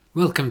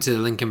Welcome to the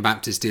Lincoln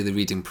Baptist Daily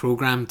Reading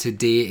Programme.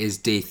 Today is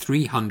day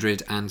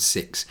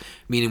 306,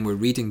 meaning we're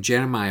reading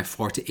Jeremiah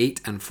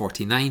 48 and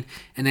 49,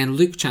 and then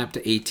Luke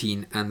chapter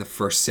 18 and the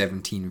first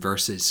 17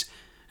 verses.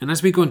 And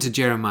as we go into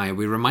Jeremiah,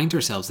 we remind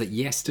ourselves that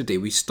yesterday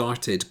we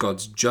started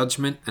God's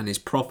judgment and his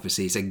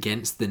prophecies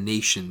against the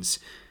nations.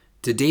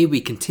 Today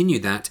we continue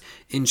that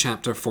in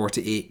chapter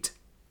 48.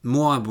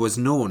 Moab was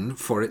known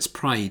for its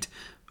pride,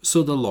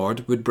 so the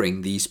Lord would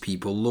bring these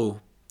people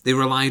low. They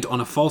relied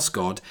on a false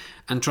god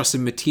and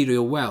trusted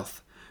material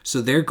wealth, so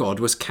their god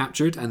was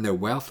captured and their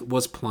wealth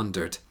was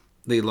plundered.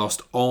 They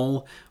lost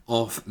all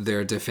of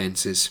their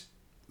defences.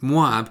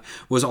 Moab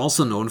was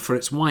also known for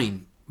its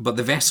wine, but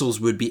the vessels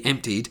would be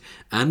emptied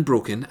and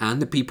broken,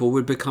 and the people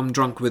would become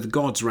drunk with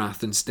God's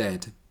wrath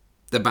instead.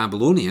 The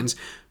Babylonians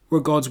were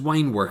God's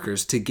wine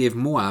workers to give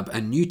Moab a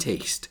new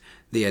taste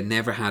they had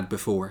never had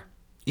before.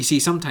 You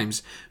see,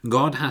 sometimes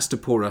God has to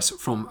pour us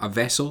from a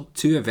vessel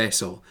to a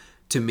vessel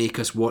to make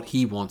us what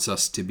he wants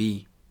us to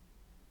be.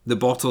 The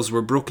bottles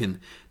were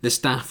broken, the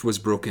staff was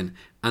broken,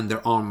 and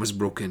their arm was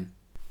broken.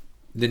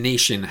 The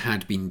nation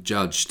had been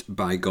judged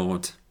by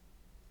God.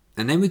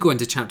 And then we go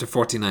into chapter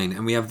 49,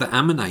 and we have the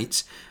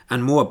Ammonites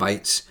and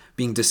Moabites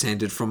being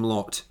descended from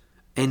Lot,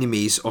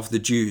 enemies of the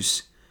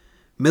Jews.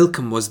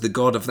 Milcom was the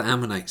god of the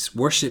Ammonites,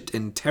 worshipped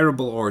in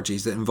terrible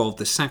orgies that involved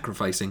the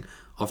sacrificing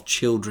of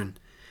children.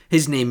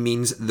 His name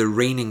means the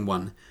reigning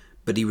one,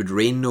 but he would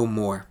reign no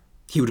more.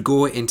 He would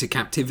go into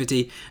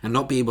captivity and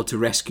not be able to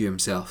rescue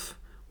himself,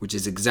 which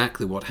is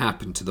exactly what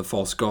happened to the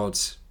false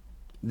gods.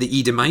 The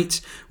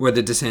Edomites were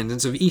the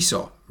descendants of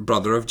Esau,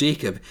 brother of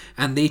Jacob,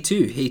 and they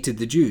too hated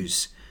the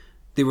Jews.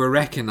 They were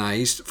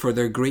recognized for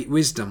their great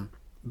wisdom,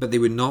 but they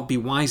would not be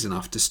wise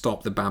enough to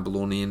stop the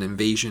Babylonian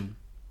invasion.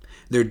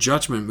 Their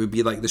judgment would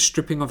be like the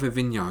stripping of a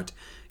vineyard,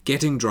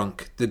 getting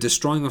drunk, the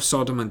destroying of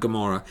Sodom and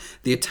Gomorrah,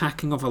 the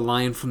attacking of a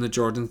lion from the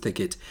Jordan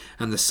thicket,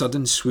 and the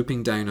sudden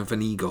swooping down of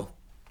an eagle.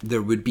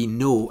 There would be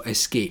no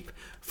escape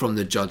from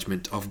the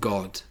judgment of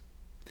God.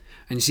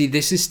 And you see,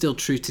 this is still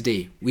true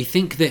today. We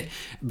think that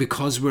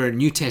because we're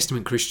New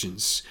Testament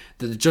Christians,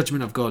 that the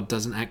judgment of God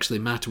doesn't actually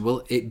matter.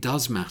 Well, it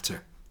does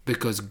matter,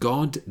 because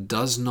God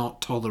does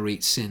not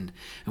tolerate sin.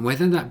 And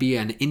whether that be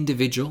an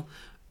individual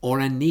or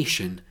a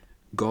nation,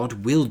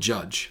 God will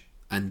judge.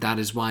 And that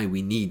is why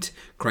we need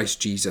Christ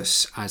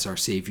Jesus as our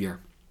Saviour.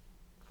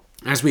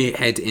 As we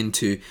head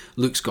into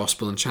Luke's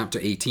Gospel in chapter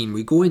 18,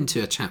 we go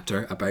into a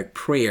chapter about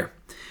prayer.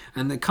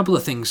 And a couple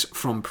of things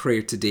from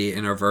prayer today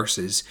in our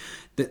verses,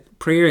 that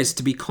prayer is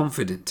to be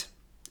confident.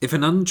 If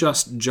an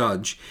unjust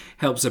judge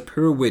helps a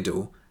poor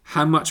widow,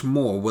 how much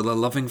more will a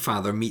loving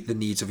father meet the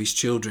needs of his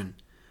children?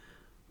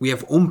 We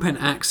have open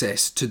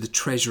access to the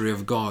treasury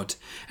of God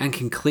and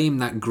can claim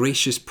that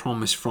gracious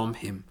promise from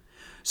him.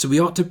 So we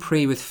ought to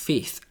pray with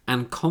faith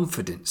and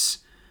confidence.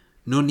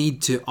 No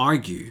need to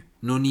argue,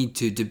 no need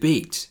to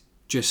debate.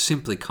 Just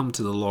simply come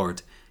to the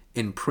Lord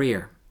in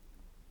prayer.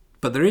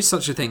 But there is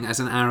such a thing as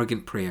an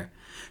arrogant prayer.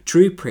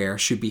 True prayer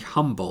should be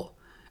humble,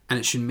 and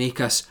it should make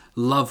us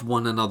love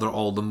one another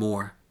all the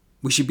more.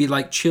 We should be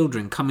like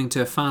children coming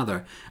to a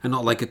father, and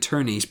not like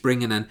attorneys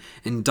bringing an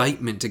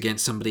indictment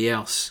against somebody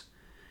else.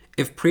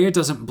 If prayer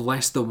doesn't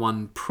bless the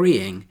one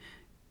praying,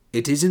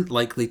 it isn't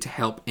likely to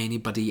help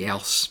anybody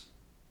else.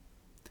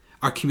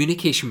 Our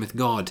communication with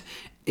God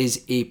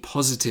is a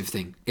positive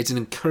thing. It's an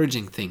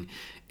encouraging thing.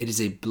 It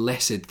is a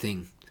blessed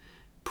thing.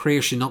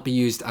 Prayer should not be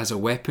used as a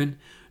weapon,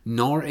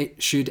 nor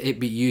should it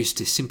be used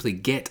to simply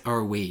get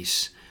our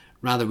ways.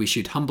 Rather, we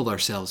should humble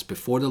ourselves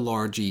before the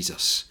Lord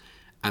Jesus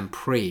and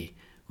pray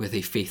with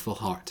a faithful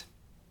heart.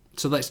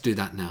 So let's do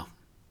that now.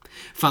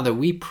 Father,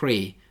 we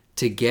pray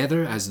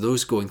together as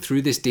those going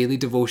through this daily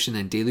devotion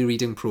and daily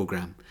reading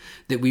program,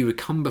 that we would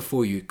come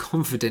before you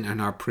confident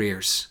in our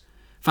prayers.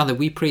 Father,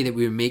 we pray that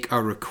we would make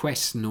our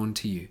requests known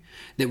to you,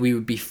 that we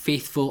would be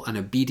faithful and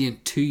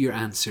obedient to your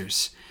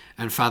answers.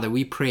 And Father,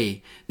 we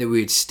pray that we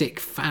would stick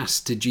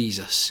fast to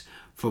Jesus,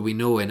 for we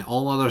know in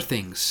all other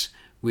things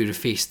we would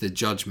face the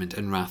judgment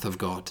and wrath of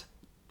God.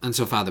 And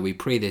so, Father, we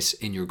pray this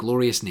in your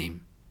glorious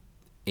name.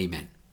 Amen.